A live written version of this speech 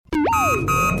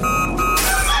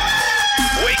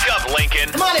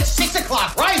Come on, it's 6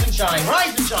 o'clock. Rise and shine,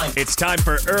 rise and shine. It's time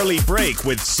for Early Break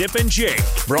with Sip and Jake,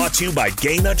 brought to you by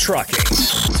Gaina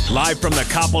Trucking. Live from the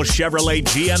Koppel Chevrolet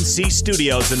GMC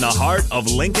studios in the heart of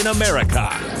Lincoln, America.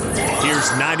 Here's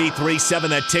 93.7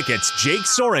 The Ticket's Jake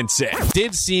Sorensen.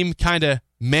 Did seem kind of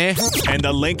meh. And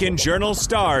the Lincoln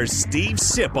Journal-Star's Steve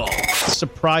Sipple.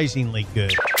 Surprisingly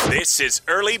good. This is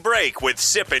Early Break with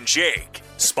Sip and Jake,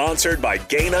 sponsored by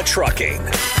Gaina Trucking.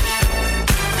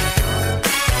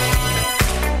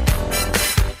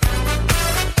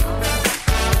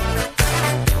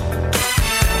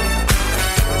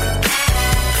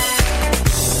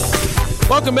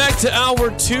 Welcome back to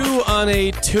Hour 2 on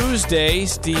a Tuesday.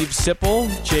 Steve Sipple,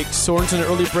 Jake Sorensen,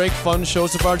 Early Break. Fun show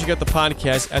so far. You got the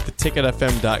podcast at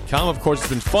theticketfm.com. Of course, it's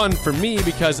been fun for me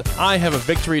because I have a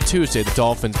victory Tuesday. The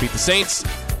Dolphins beat the Saints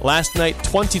last night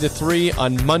 20-3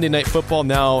 on Monday Night Football.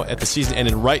 Now, at the season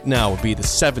ending right now, will be the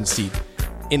 7th seed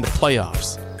in the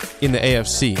playoffs in the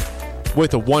AFC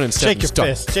with a 1-7 Shake your start.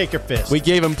 fist. Shake your fist. We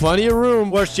gave him plenty of room.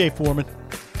 Where's Jay Foreman?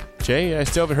 Jay, I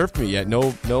still haven't heard from you yet.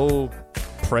 No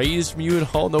praise from you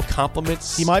at all? No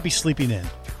compliments? He might be sleeping in.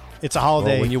 It's a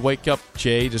holiday. Well, when you wake up,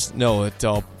 Jay, just know that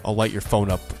I'll light your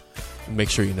phone up and make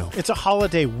sure you know. It's a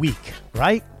holiday week,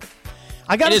 right?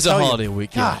 It is a holiday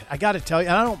week, yeah. God, I got to tell you,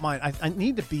 and I don't mind. I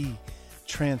need to be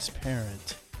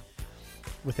transparent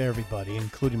with everybody,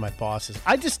 including my bosses.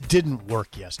 I just didn't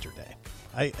work yesterday.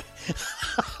 I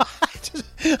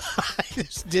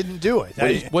just didn't do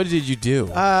it. What did you do?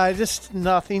 Just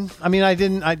nothing. I mean, I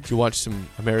didn't. Did you watch some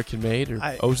American Made or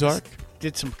Ozark?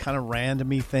 Did some kind of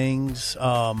randomy things.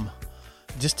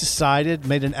 Just decided,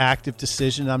 made an active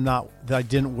decision. That I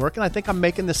didn't work, and I think I'm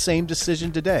making the same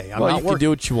decision today. I'm not you can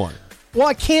do what you want. Well,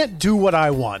 I can't do what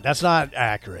I want. That's not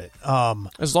accurate.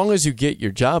 As long as you get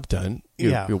your job done,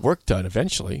 your work done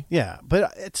eventually. Yeah,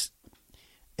 but it's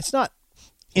not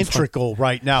integral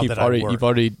right now that I work. You've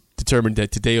already determined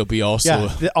that today will be also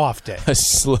the off day, a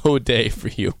slow day for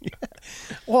you.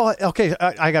 Well, okay,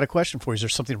 I got a question for you. Is there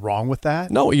something wrong with that?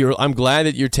 No, I'm glad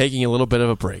that you're taking a little bit of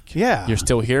a break. Yeah, you're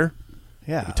still here.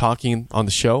 Yeah, you're talking on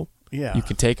the show. Yeah, you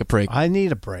can take a break. I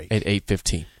need a break at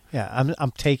 8:15. Yeah,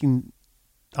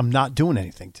 I'm not doing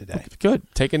anything today. Okay, good.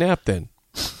 Take a nap then.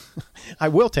 I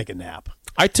will take a nap.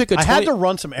 I had to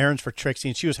run some errands for Trixie,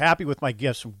 and she was happy with my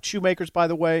gifts from Shoemakers, by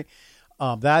the way.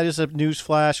 That is a news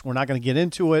flash. We're not going to get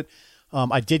into it.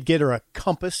 I did get her a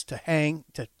compass to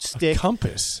stick. A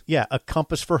compass? Yeah, a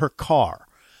compass for her car.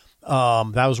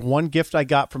 That was one gift I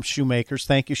got from Shoemakers.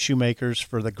 Thank you, Shoemakers,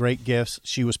 for the great gifts.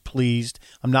 She was pleased.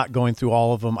 I'm not going through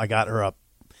all of them. I got her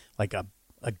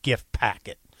a gift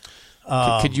packet.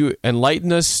 Could you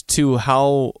enlighten us to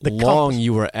how long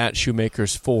you were at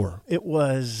Shoemakers for? It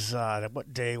was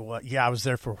what day? Yeah, I was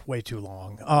there for way too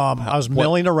long. I was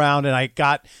milling around, and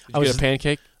Did you get a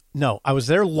pancake? No, I was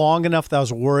there long enough that I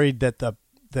was worried that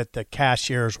the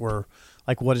cashiers were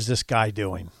like, "What is this guy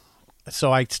doing?"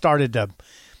 So I started to.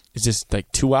 Is this like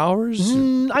 2 hours?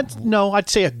 I'd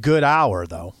say a good hour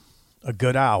though. A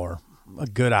good hour.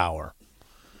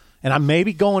 And I'm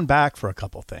maybe going back for a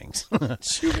couple things.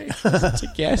 It's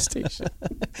a gas station.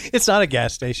 It's not a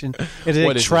gas station. It is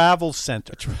a travel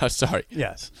center. Sorry.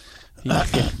 Yes.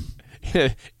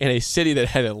 In a city that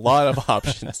had a lot of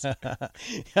options.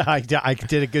 I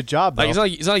did a good job, though. It's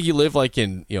not like you live like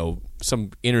in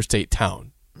some interstate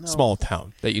town, small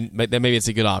town that maybe it's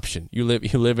a good option. You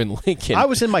live in Lincoln. I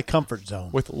was in my comfort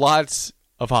zone with lots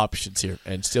of options here,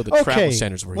 and still the travel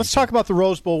centers were. Let's talk about the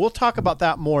Rose Bowl. We'll talk about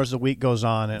that more as the week goes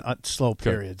on and slow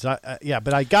periods.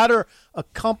 But I got her a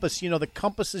compass. The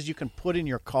compasses you can put in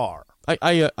your car.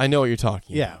 I know what you're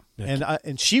talking about. Yeah,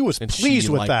 and she was pleased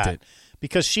with that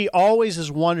because she always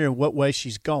is wondering what way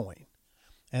she's going,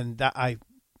 and I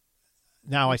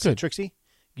said, Trixie,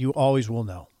 you always will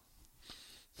know.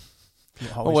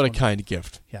 What a kind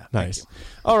gift. Yeah. Nice.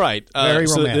 All right.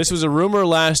 So this was a rumor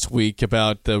last week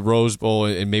about the Rose Bowl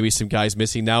and maybe some guys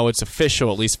missing. Now it's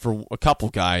official, at least for a couple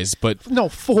guys. But no,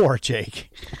 4,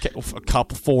 Jake. Okay, a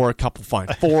couple, fine.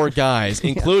 4 guys,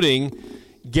 including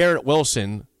Garrett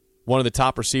Wilson, one of the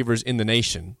top receivers in the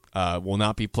nation, will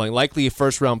not be playing. Likely a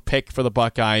first-round pick for the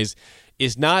Buckeyes,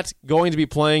 is not going to be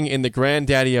playing in the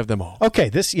granddaddy of them all.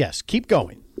 Okay, keep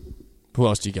going. Who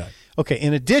else do you got? Okay,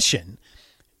 in addition...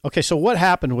 Okay, so what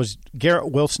happened was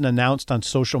Garrett Wilson announced on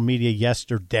social media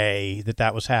yesterday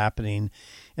that was happening.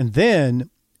 And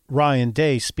then Ryan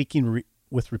Day, speaking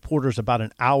with reporters about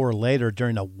an hour later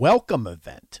during a welcome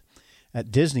event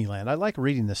at Disneyland. I like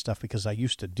reading this stuff because I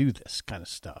used to do this kind of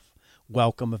stuff.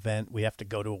 Welcome event. We have to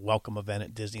go to a welcome event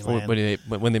at Disneyland.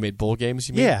 When they made bowl games,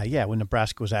 you mean? Yeah. When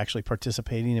Nebraska was actually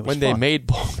participating. It was fun. They made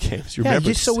bowl games, you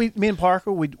remember? So me and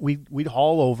Parker, we'd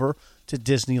haul over to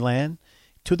Disneyland.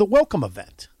 to the welcome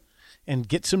event and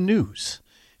get some news.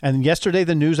 And yesterday,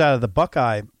 the news out of the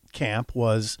Buckeye camp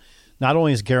was not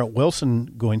only is Garrett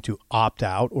Wilson going to opt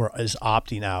out or is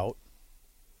opting out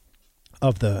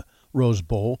of the Rose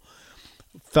Bowl,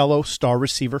 fellow star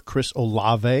receiver Chris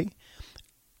Olave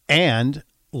and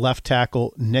left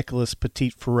tackle Nicholas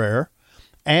Petit-Ferrer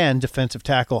and defensive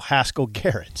tackle Haskell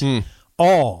Garrett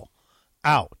all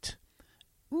out.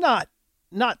 Not.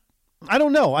 I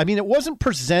don't know. I mean, it wasn't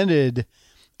presented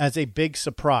as a big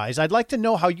surprise. I'd like to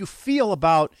know how you feel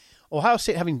about Ohio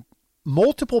State having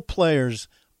multiple players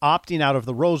opting out of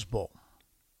the Rose Bowl.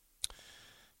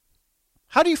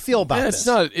 How do you feel about this?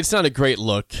 It's not a great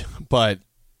look, but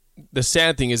the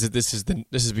sad thing is that this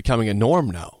is becoming a norm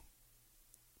now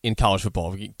in college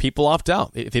football. People opt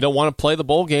out. If they don't want to play the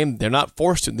bowl game, they're not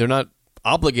forced to. They're not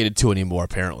obligated to anymore,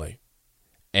 apparently.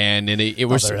 And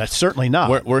that's certainly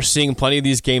not. We're seeing plenty of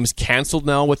these games canceled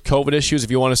now with COVID issues.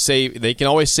 If you want to say, they can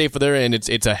always say for there, and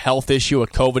it's a health issue, a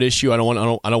COVID issue. I don't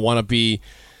want to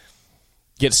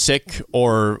get sick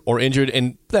or injured,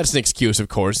 and that's an excuse, of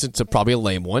course. It's probably a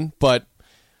lame one, but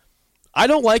I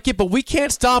don't like it. But we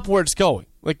can't stop where it's going.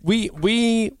 Like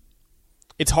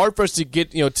it's hard for us to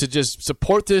get to just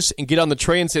support this and get on the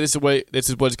train and say this is what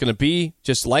it's going to be.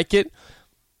 Just like it.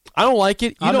 I don't like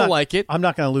it. You don't like it. I'm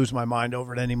not going to lose my mind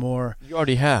over it anymore. You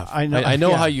already have. I know. I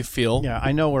know how you feel. Yeah,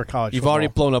 I know where college. You've football. already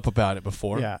blown up about it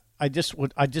before. Yeah,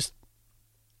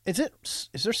 Is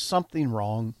there something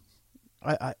wrong,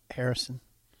 Harrison,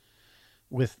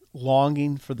 with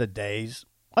longing for the days?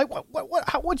 Like,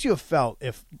 how would you have felt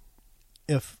if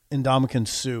Ndamukong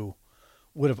Suh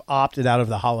would have opted out of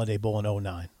the Holiday Bowl in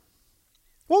 2009?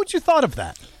 What would you thought of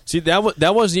that? See,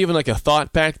 that wasn't even like a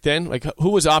thought back then. Like,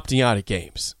 who was opting out of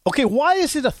games? Okay, why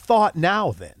is it a thought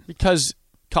now then? Because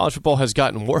college football has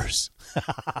gotten worse.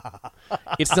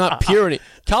 It's not pure.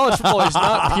 College football is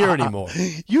not pure anymore.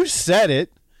 You said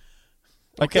it.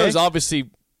 Like, there was obviously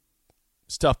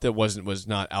stuff that was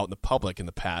not out in the public in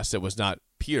the past that was not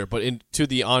pure, but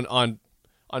on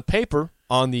paper,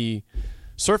 on the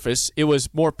surface, it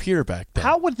was more pure back then.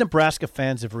 How would Nebraska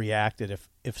fans have reacted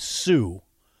if Sue,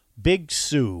 Big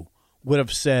Sue, would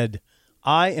have said,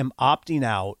 I am opting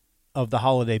out of the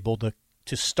Holiday Bowl to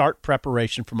start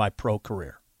preparation for my pro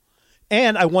career?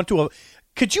 And I want to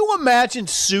 – could you imagine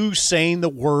Sue saying the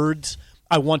words,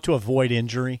 I want to avoid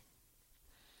injury?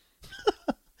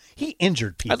 He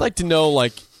injured people. I'd like to know,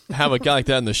 have a guy like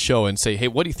that on the show and say, hey,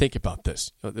 what do you think about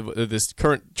this? This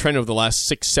current trend over the last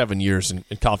 6-7 years in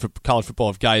college football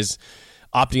of guys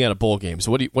opting out of bowl games.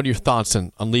 What are your thoughts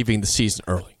on leaving the season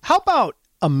early? How about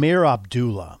Amir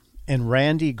Abdullah and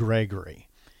Randy Gregory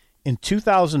in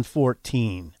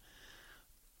 2014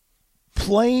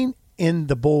 playing in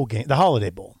the bowl game, the Holiday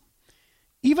Bowl,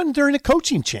 even during a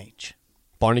coaching change?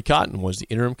 Barney Cotton was the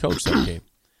interim coach that game.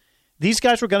 These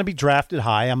guys were going to be drafted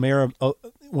high. Amir,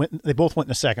 they both went in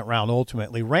the second round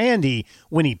ultimately. Randy,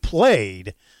 when he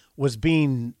played, was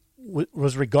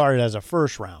regarded as a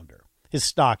first rounder. His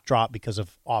stock dropped because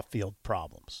of off-field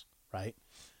problems, right?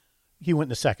 He went in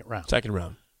the second round. Second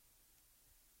round.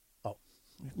 Oh,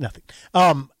 nothing.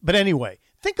 But anyway,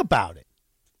 think about it.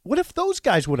 What if those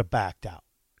guys would have backed out?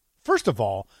 First of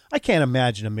all, I can't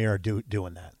imagine Amir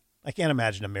doing that. I can't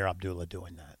imagine Amir Abdullah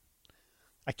doing that.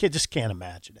 I just can't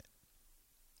imagine it.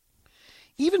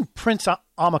 Even Prince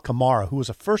Amakamara, who was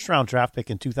a first-round draft pick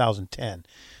in 2010,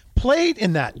 played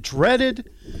in that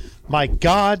dreaded, that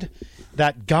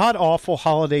god-awful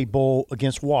Holiday Bowl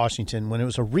against Washington when it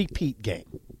was a repeat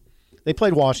game. They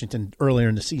played Washington earlier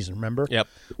in the season, remember? Yep.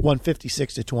 Won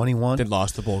 56-21. Then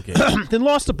lost the bowl game. Then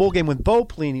lost the bowl game when Bo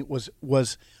Pelini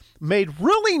was made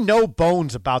really no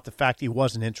bones about the fact he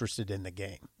wasn't interested in the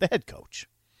game. The head coach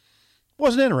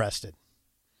wasn't interested.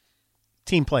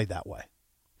 Team played that way.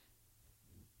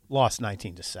 Lost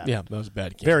 19-7. Yeah, that was a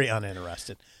bad game. Very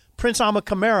uninterested. Prince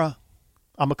Amakamara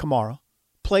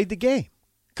played the game.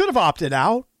 Could have opted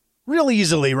out real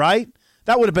easily, right?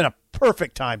 That would have been a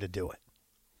perfect time to do it.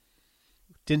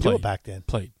 Didn't do it back then.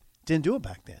 Didn't do it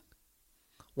back then.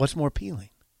 What's more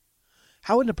appealing?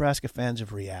 How would Nebraska fans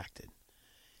have reacted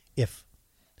if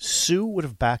Sue would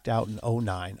have backed out in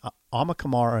 2009,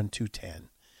 Amakamara in 2010,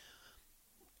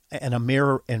 and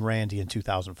Amir and Randy in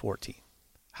 2014?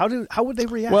 How would they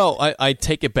react? Well, I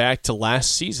take it back to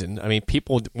last season. I mean,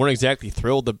 people weren't exactly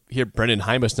thrilled to hear Brendan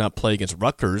Hymas not play against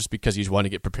Rutgers because he's wanting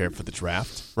to get prepared for the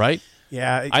draft, right?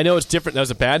 Yeah. I know it's different. That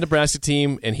was a bad Nebraska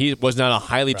team, and he was not a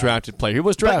highly drafted player. He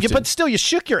was drafted. But still, you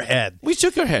shook your head. We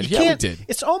shook our head. Yeah, we did.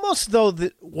 It's almost though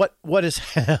that what is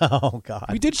 – oh, God.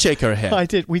 We did shake our head. I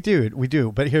did. We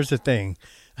do. But here's the thing.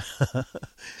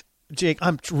 Jake,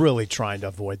 I'm really trying to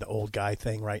avoid the old guy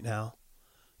thing right now.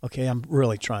 Okay, I'm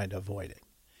really trying to avoid it.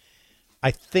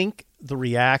 I think the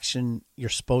reaction you're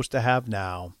supposed to have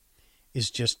now is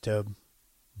just to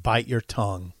bite your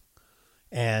tongue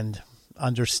and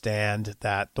understand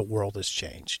that the world has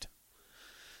changed.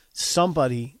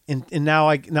 Somebody, and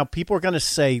now people are going to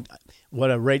say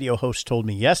what a radio host told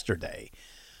me yesterday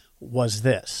was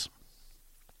this.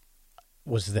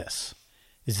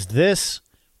 Is this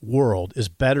world is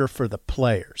better for the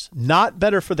players, not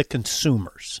better for the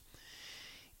consumers.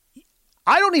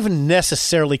 I don't even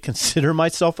necessarily consider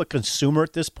myself a consumer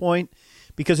at this point,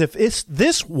 because if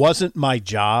this wasn't my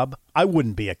job, I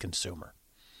wouldn't be a consumer.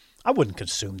 I wouldn't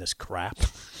consume this crap.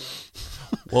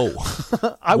 Whoa.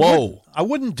 I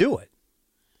wouldn't do it.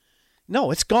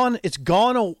 No, it's gone.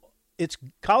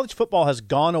 College football has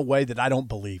gone a way that I don't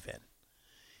believe in.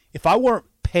 If I weren't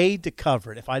paid to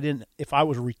cover it, if I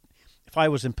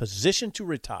was in position to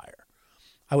retire,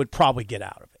 I would probably get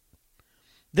out of it.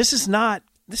 This is not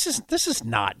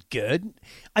good.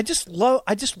 I just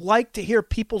like to hear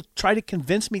people try to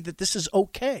convince me that this is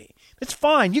okay. It's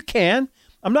fine. You can.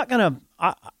 I'm not going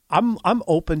to I'm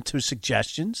open to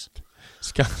suggestions.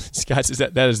 Scott says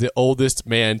that is the oldest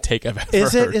man take I've ever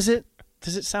heard. Is it?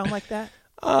 Does it sound like that?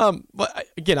 But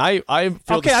again, I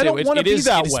feel okay. I don't want to be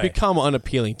that way. It's become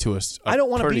unappealing to us. I don't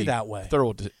want to be that way.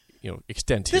 Thorough,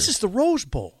 extent here. This is the Rose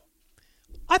Bowl.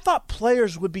 I thought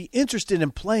players would be interested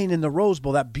in playing in the Rose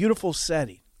Bowl, that beautiful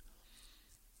setting,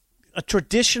 a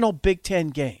traditional Big Ten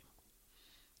game.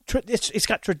 It's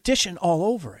got tradition all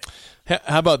over it.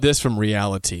 How about this from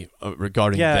reality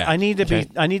regarding that? I need to be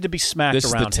smacked this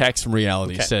around. This is the text from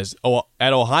reality. Okay. It says,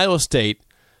 at Ohio State,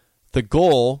 the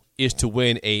goal is to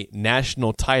win a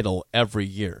national title every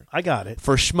year. I got it.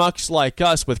 For schmucks like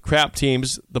us with crap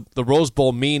teams, the Rose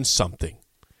Bowl means something.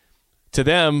 To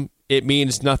them, it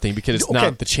means nothing because it's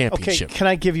not the championship. Okay, can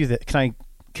I give you that? Can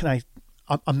I?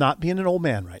 I'm not being an old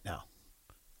man right now.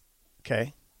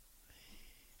 Okay.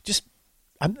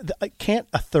 Can't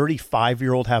a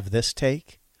 35-year-old have this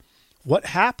take? What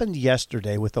happened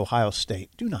yesterday with Ohio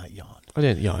State? Do not yawn. I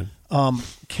didn't yawn.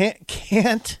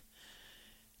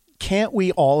 Can't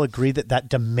we all agree that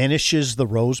diminishes the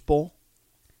Rose Bowl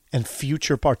and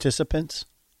future participants?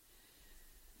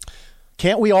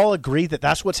 Can't we all agree that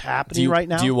that's what's happening right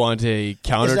now? Do you want a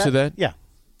counter to that? Yeah.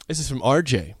 This is from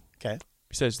RJ. Okay.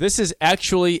 He says, this is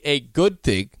actually a good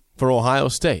thing for Ohio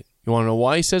State. You want to know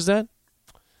why he says that?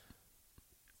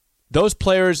 Those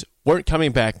players weren't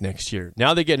coming back next year.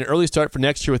 Now they get an early start for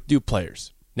next year with new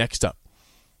players. Next up.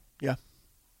 Yeah.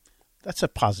 That's a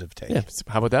positive take. Yeah.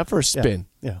 How about that for a spin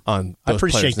on those I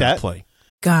appreciate players that. play?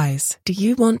 Guys, do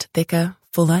you want thicker,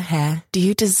 fuller hair? Do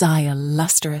you desire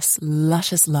lustrous,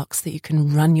 luscious locks that you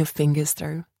can run your fingers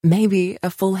through? Maybe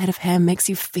a full head of hair makes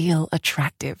you feel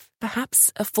attractive.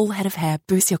 Perhaps a full head of hair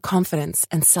boosts your confidence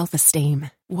and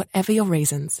self-esteem. Whatever your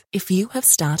reasons, if you have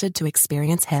started to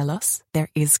experience hair loss, there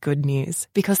is good news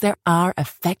because there are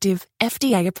effective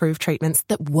FDA-approved treatments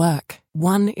that work.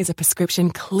 One is a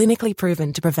prescription clinically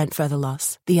proven to prevent further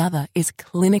loss. The other is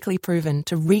clinically proven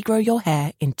to regrow your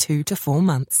hair in 2 to 4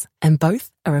 months. And both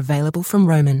are available from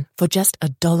Roman for just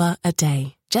 $1 a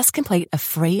day. Just complete a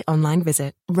free online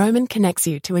visit. Roman connects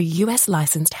you to a US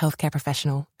licensed healthcare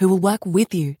professional who will work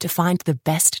with you to find the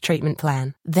best treatment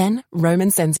plan. Then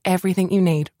Roman sends everything you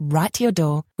need right to your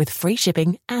door with free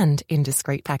shipping and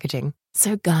indiscreet packaging.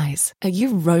 So guys, are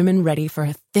you Roman ready for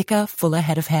a thicker, fuller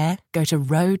head of hair? Go to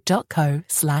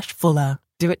ro.co/fuller.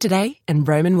 Do it today and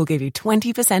Roman will give you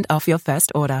 20% off your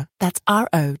first order. That's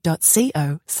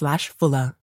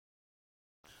ro.co/fuller.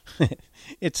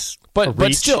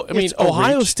 But still, I mean,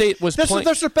 Ohio State was playing.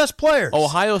 Those are their best players.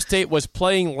 Ohio State was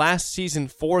playing last season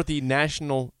for the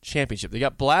national championship. They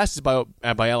got blasted by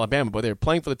Alabama, but they were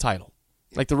playing for the title.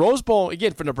 Like the Rose Bowl,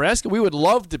 again, for Nebraska, we would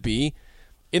love to be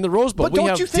in the Rose Bowl. But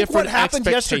don't you think what happened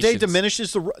yesterday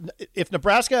diminishes if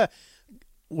Nebraska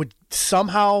would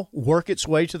somehow work its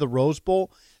way to the Rose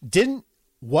Bowl, didn't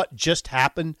what just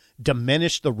happened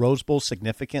diminish the Rose Bowl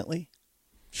significantly?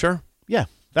 Sure. Yeah,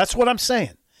 that's what I'm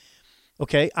saying.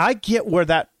 Okay, I get where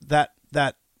that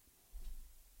the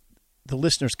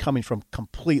listener's coming from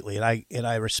completely, and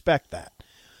I respect that.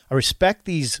 I respect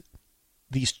these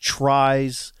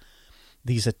tries,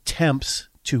 these attempts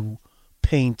to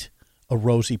paint a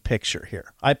rosy picture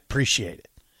here. I appreciate it.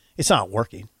 It's not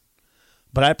working,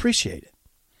 but I appreciate it.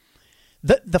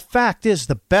 The fact is,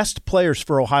 the best players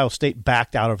for Ohio State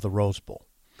backed out of the Rose Bowl.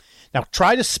 Now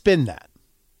try to spin that,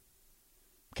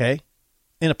 okay,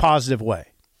 in a positive way.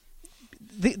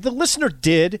 The listener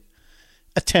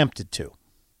attempted to.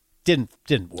 Didn't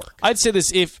work. I'd say this: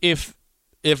 if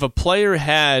a player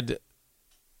had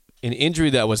an injury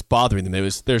that was bothering them.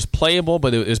 There's playable,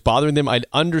 but it was bothering them. I'd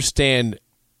understand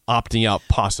opting out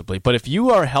possibly. But if you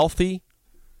are healthy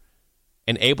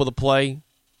and able to play,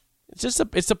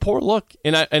 it's a poor look.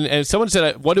 And someone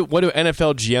said, what do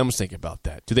NFL GMs think about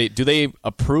that? Do they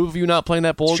approve you not playing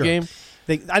that bowl game?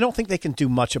 I don't think they can do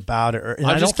much about it.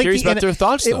 I'm just curious about their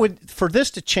thoughts. For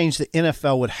this to change, the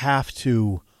NFL would have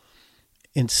to,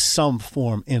 in some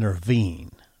form,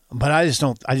 intervene. But I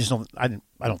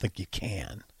don't think you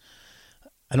can.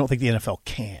 I don't think the NFL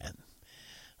can.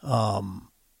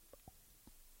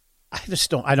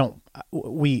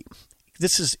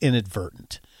 This is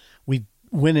inadvertent. We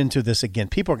went into this again.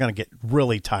 People are going to get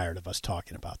really tired of us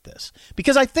talking about this.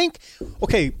 Because I think,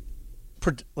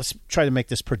 let's try to make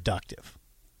this productive.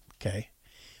 Okay.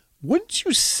 Wouldn't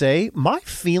you say, my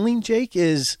feeling, Jake,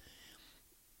 is,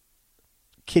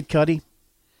 Kid Cudi,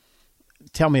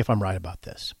 tell me if I'm right about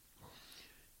this.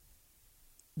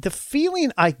 The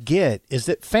feeling I get is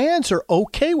that fans are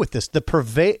okay with this. The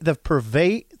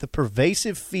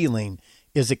pervasive feeling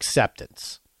is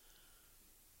acceptance.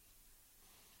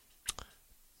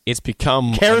 It's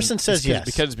become. Harrison says yes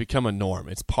because it's become a norm.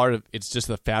 It's part of. It's just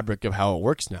the fabric of how it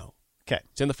works now. Okay,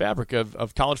 it's in the fabric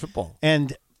of college football.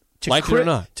 And like it or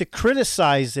not, to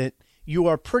criticize it, you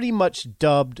are pretty much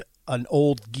dubbed an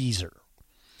old geezer.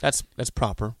 That's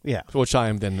proper. Yeah, which I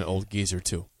am then an old geezer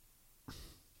too.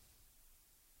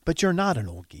 But you're not an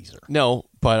old geezer. No,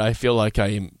 but I feel like I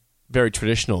am very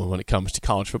traditional when it comes to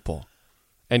college football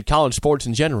and college sports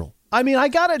in general. I mean, I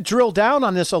got to drill down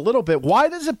on this a little bit. Why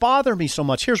does it bother me so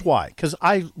much? Here's why. Because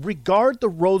I regard the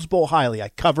Rose Bowl highly. I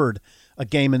covered a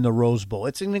game in the Rose Bowl.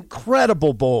 It's an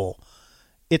incredible bowl.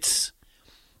 There's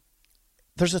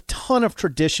a ton of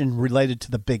tradition related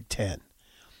to the Big Ten.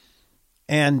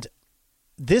 And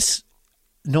this,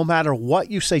 no matter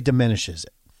what you say, diminishes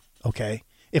it. Okay?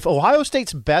 If Ohio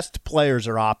State's best players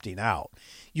are opting out,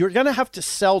 you're going to have to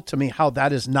sell to me how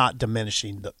that is not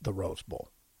diminishing the Rose Bowl.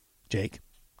 Jake,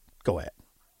 go ahead.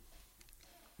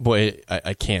 Boy,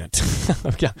 I can't.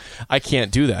 I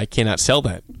can't do that. I cannot sell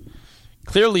that.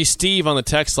 Clearly, Steve on the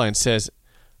text line says,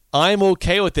 I'm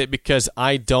okay with it because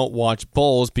I don't watch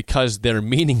bowls because they're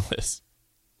meaningless.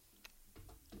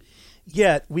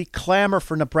 Yet we clamor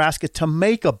for Nebraska to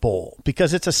make a bowl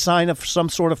because it's a sign of some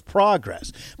sort of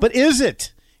progress. But is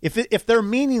it? If they're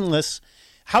meaningless,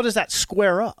 how does that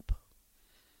square up?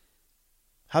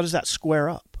 How does that square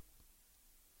up?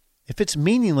 If it's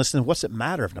meaningless, then what's it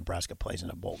matter if Nebraska plays in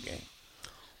a bowl game?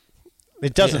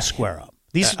 It doesn't square up.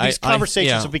 These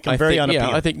conversations have become very unappealing.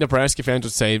 Yeah, I think Nebraska fans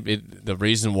would say the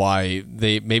reason why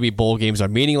maybe bowl games are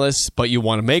meaningless, but you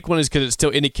want to make one is because it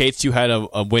still indicates you had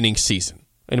a winning season.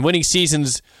 And winning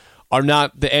seasons are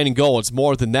not the end goal. It's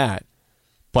more than that.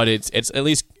 But it's at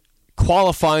least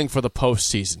qualifying for the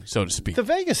postseason, so to speak. The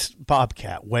Vegas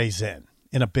Bobcat weighs in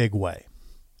a big way.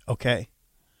 Okay?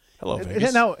 Hello,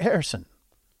 Vegas. Now, Harrison,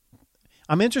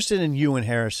 I'm interested in you and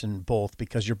Harrison both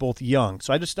because you're both young.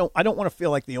 So I don't want to feel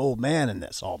like the old man in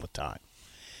this all the time.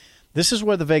 This is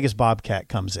where the Vegas Bobcat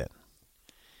comes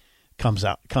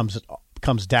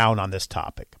down on this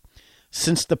topic.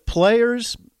 Since the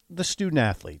players, the student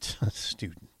athletes,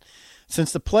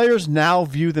 since the players now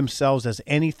view themselves as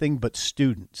anything but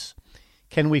students,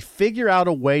 can we figure out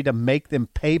a way to make them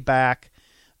pay back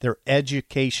their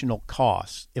educational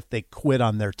costs if they quit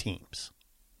on their teams?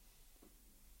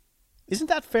 Isn't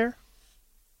that fair?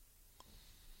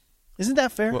 Isn't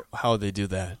that fair? Well, how would they do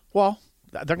that? Well,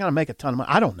 they're going to make a ton of money.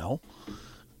 I don't know.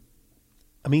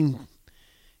 I mean,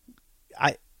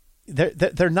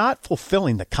 they're not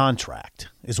fulfilling the contract.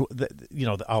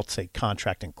 I'll say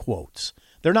contract in quotes.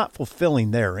 They're not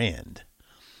fulfilling their end.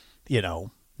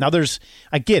 Now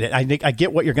I get it. I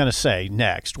get what you're going to say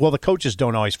next. Well, the coaches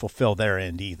don't always fulfill their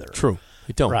end either. True,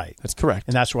 they don't. Right, that's correct.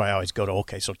 And that's where I always go to.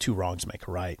 Okay, so two wrongs make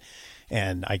a right,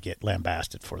 and I get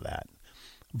lambasted for that.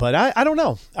 But I don't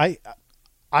know.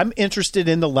 I'm interested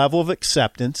in the level of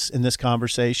acceptance in this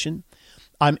conversation.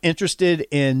 I'm interested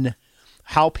in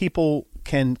how people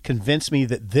can convince me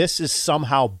that this is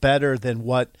somehow better than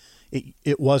what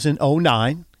it was in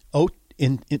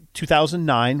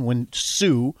 2009 when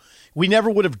Sue, we never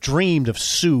would have dreamed of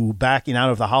Sue backing out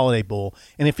of the Holiday Bowl.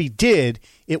 And if he did,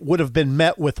 it would have been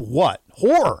met with what?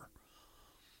 Horror.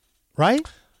 Right?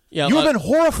 Yeah, you would have been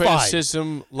horrified.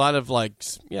 Criticism, a lot of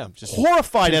just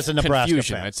horrified as a Nebraska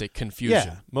confusion, fan. I'd say confusion.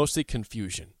 Yeah. Mostly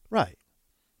confusion. Right.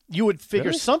 You would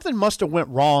figure something must have went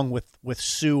wrong with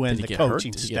Sue and the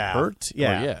coaching staff. Did he get hurt?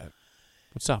 Yeah.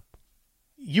 What's up?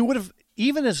 You would have,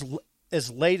 even as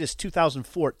late as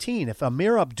 2014, if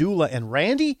Amir Abdullah and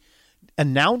Randy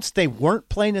announced they weren't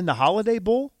playing in the Holiday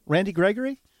Bowl, Randy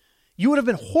Gregory, you would have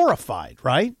been horrified,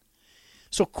 right?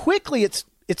 So quickly it's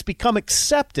become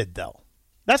accepted though.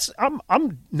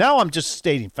 I'm just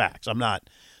stating facts. I'm not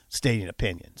stating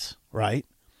opinions, right?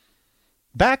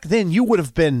 Back then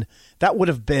that would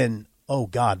have been, oh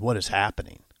God, what is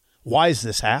happening? Why is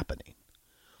this happening?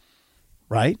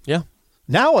 Right? Yeah.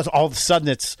 Now all of a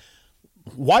sudden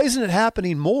why isn't it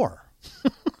happening more?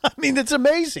 I mean, it's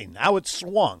amazing how it's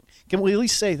swung. Can we at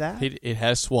least say that? It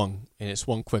has swung, and it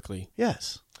swung quickly.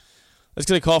 Yes. Let's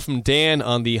get a call from Dan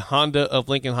on the Honda of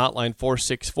Lincoln hotline,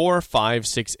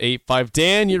 464-5685.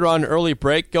 Dan, you're on early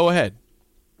break. Go ahead.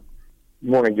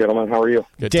 Good morning, gentlemen. How are you?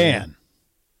 Good, Dan.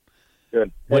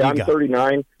 Good. What do you I'm got?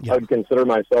 39. Yeah. I would consider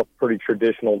myself a pretty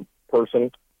traditional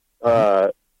person.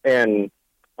 And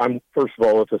I'm, first of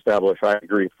all, let's establish, I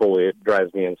agree fully. It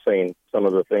drives me insane, some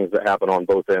of the things that happen on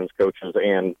both ends, coaches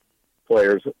and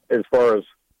players. As far as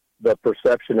the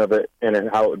perception of it and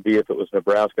how it would be if it was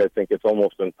Nebraska, I think it's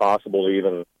almost impossible to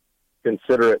even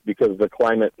consider it because the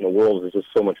climate in the world is just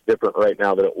so much different right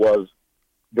now than it was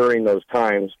during those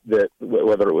times, that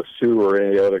whether it was Sue or any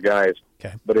of the other guys.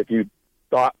 Okay. But if you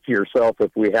thought to yourself, if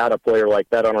we had a player like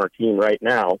that on our team right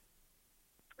now,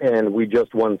 and we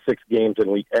just won 6 games and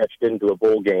we etched into a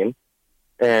bowl game,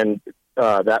 and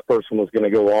that person was going to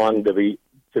go on to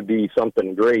be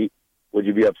something great, would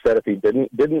you be upset if he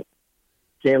didn't? Didn't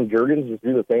Cam Jurgens just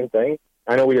do the same thing?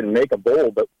 I know we didn't make a bowl,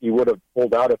 but he would have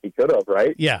pulled out if he could have,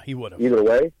 right? Yeah, he would have. Either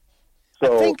way.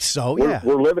 So I think so, yeah.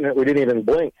 We're living it. We didn't even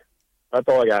blink. That's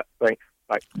all I got. Thanks.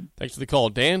 Bye. Thanks for the call,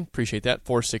 Dan. Appreciate that.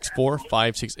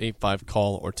 464-5685.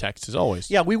 Call or text as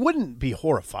always. Yeah, we wouldn't be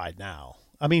horrified now.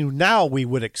 I mean, now we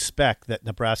would expect that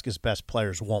Nebraska's best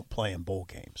players won't play in bowl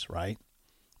games, right?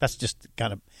 That's just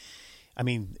kind of – I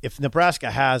mean, if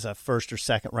Nebraska has a first or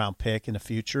second round pick in the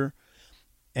future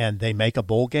and they make a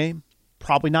bowl game,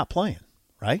 probably not playing,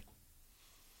 right?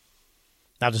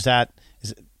 Now,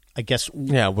 I guess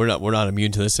Yeah, we're not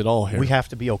immune to this at all here. we have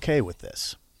to be okay with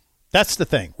this. That's the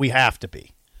thing. We have to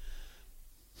be.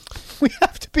 We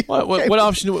have to be. What okay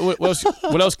option?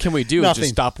 What else can we do? Nothing.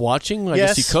 Just stop watching? I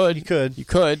Yes, guess you could. you could. You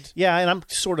could. Yeah, and I'm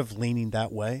sort of leaning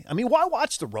that way. I mean, why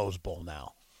watch the Rose Bowl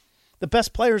now? The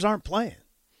best players aren't playing.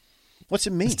 What's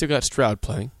it mean? They still got Stroud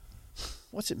playing.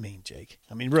 What's it mean, Jake?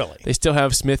 I mean, really? They still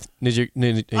have Smith.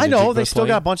 I know they still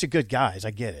got a bunch of good guys.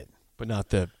 I get it. but not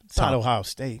the. It's not Ohio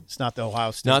State. It's not the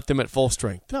Ohio State. Not them at full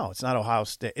strength. No, it's not Ohio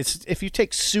State. It's if you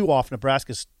take Sue off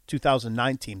Nebraska's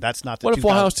 2009 team, that's not the. What if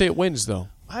Ohio State wins though?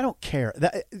 I don't care.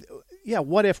 Yeah,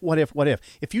 what if?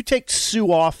 If you take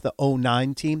Sue off the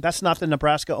 09 team, that's not the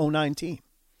Nebraska 09 team.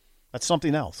 That's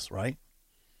something else, right?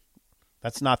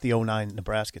 That's not the 09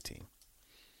 Nebraska team.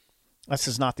 This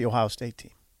is not the Ohio State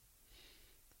team.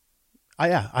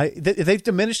 They've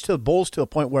diminished to the Bulls to a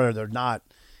point where they're not.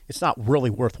 It's not really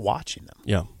worth watching them.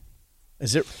 Yeah.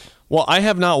 Is it? Well, I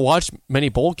have not watched many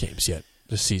bowl games yet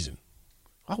this season.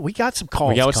 Oh, we got some calls.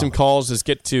 We got some calls. Let's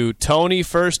get to Tony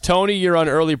first. Tony, you're on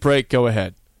early break. Go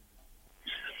ahead.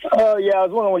 Yeah, I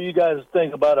was wondering what you guys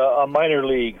think about a minor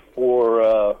league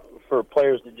for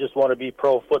players that just want to be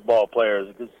pro football players.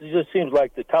 Because it just seems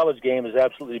like the college game is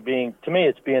absolutely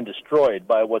being destroyed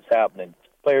by what's happening.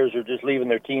 Players are just leaving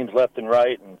their teams left and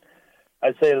right, and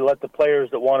I'd say to let the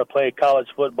players that want to play college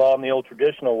football in the old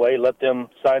traditional way, let them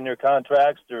sign their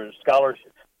contracts, their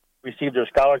scholarships, receive their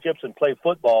scholarships, and play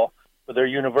football for their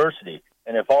university.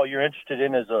 And if all you're interested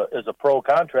in is a pro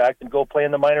contract, then go play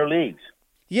in the minor leagues.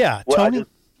 Yeah, well, Tony. I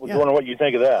just was wondering what you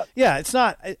think of that. Yeah, it's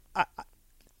not.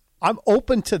 I'm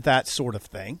open to that sort of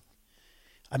thing.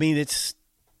 I mean, it's.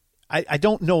 I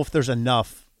don't know if there's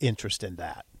enough interest in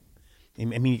that. I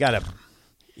mean, you got to.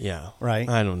 Yeah. Right.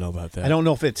 I don't know about that. I don't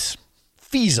know if it's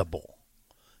feasible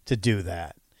to do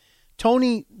that.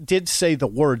 Tony did say the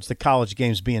words, the college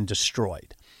game's being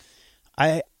destroyed.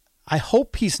 I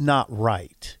hope he's not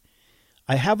right.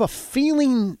 I have a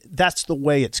feeling that's the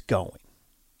way it's going.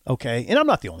 Okay? And I'm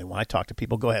not the only one. I talk to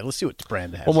people. Go ahead. Let's see what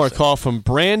Brandon has One more to say. call from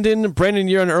Brandon. Brandon,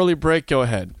 you're on early break. Go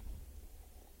ahead.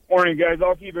 Morning, guys.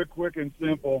 I'll keep it quick and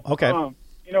simple. Okay.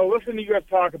 Listening to you guys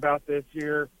talk about this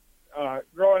here,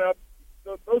 growing up,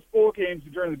 those bowl games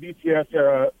during the BCS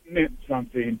era meant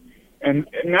something. And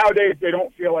nowadays, they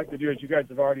don't feel like they do, as you guys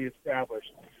have already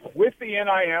established. With the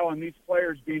NIL and these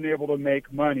players being able to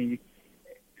make money,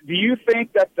 do you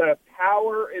think that the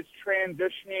power is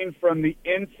transitioning from the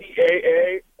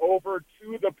NCAA over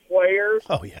to the players?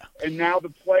 Oh, yeah. And now the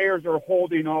players are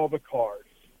holding all the cards?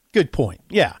 Good point.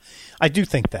 Yeah, I do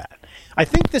think that. I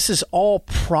think this is all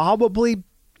probably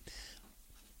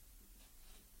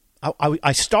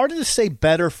I started to say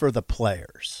better for the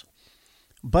players,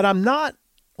 but I'm not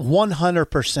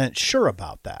 100% sure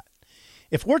about that.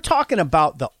 If we're talking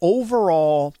about the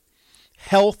overall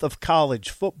health of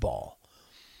college football,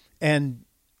 and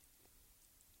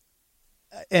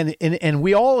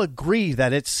we all agree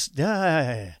that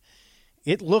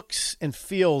it looks and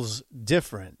feels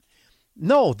different.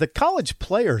 No, the college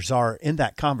players are in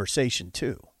that conversation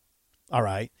too. All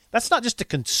right, that's not just a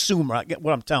consumer.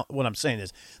 What I'm saying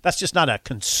is that's just not a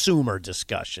consumer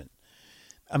discussion.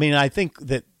 I mean, I think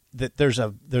that there's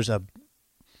a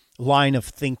line of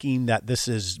thinking that this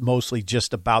is mostly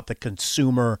just about the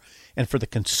consumer, and for the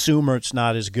consumer it's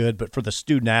not as good, but for the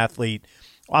student athlete,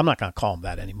 well, I'm not going to call them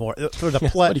that anymore. For the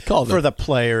what do you call them? For the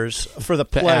players,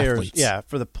 athletes. Yeah,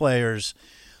 for the players,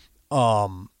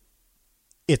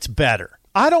 it's better.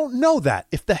 I don't know that.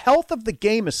 If the health of the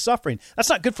game is suffering, that's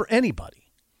not good for anybody.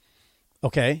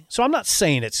 Okay? So I'm not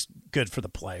saying it's good for the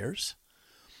players.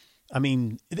 I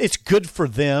mean, it's good for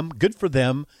them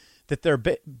that they're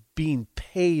being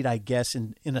paid, I guess,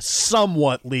 in a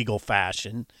somewhat legal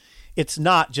fashion. It's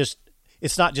not just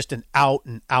an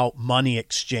out-and-out money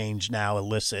exchange now,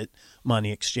 illicit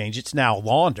money exchange. It's now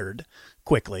laundered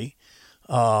quickly.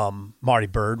 Marty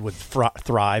Bird would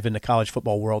thrive in the college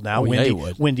football world now.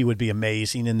 Wendy would be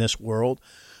amazing in this world.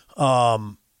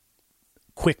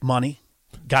 Quick money.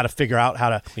 Got to figure out how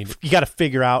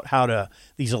to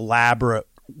these elaborate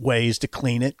ways to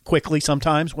clean it quickly.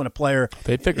 Sometimes when a player,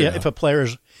 if a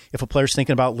player's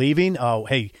thinking about leaving,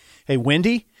 hey,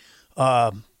 Wendy,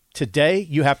 today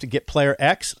you have to get player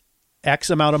X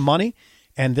amount of money,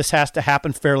 and this has to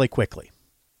happen fairly quickly.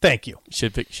 Thank you. She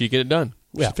get it done.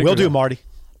 Yeah, we'll do, Marty.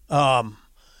 That's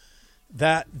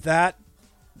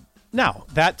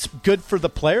good for the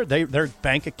player. Their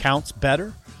bank account's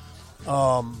better.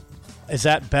 Is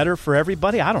that better for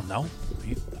everybody? I don't know.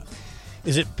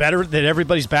 Is it better that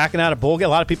everybody's backing out of bowl games? A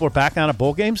lot of people are backing out of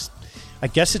bowl games. I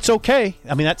guess it's okay.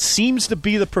 I mean, that seems to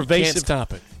be the pervasive. Can't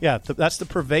stop it. Yeah, that's the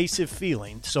pervasive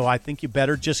feeling. So I think you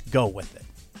better just go with it.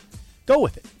 Go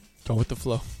with it. Go with the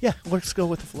flow. Yeah, let's go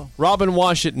with the flow. Robin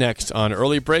Washut next on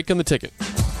Early Break on the Ticket.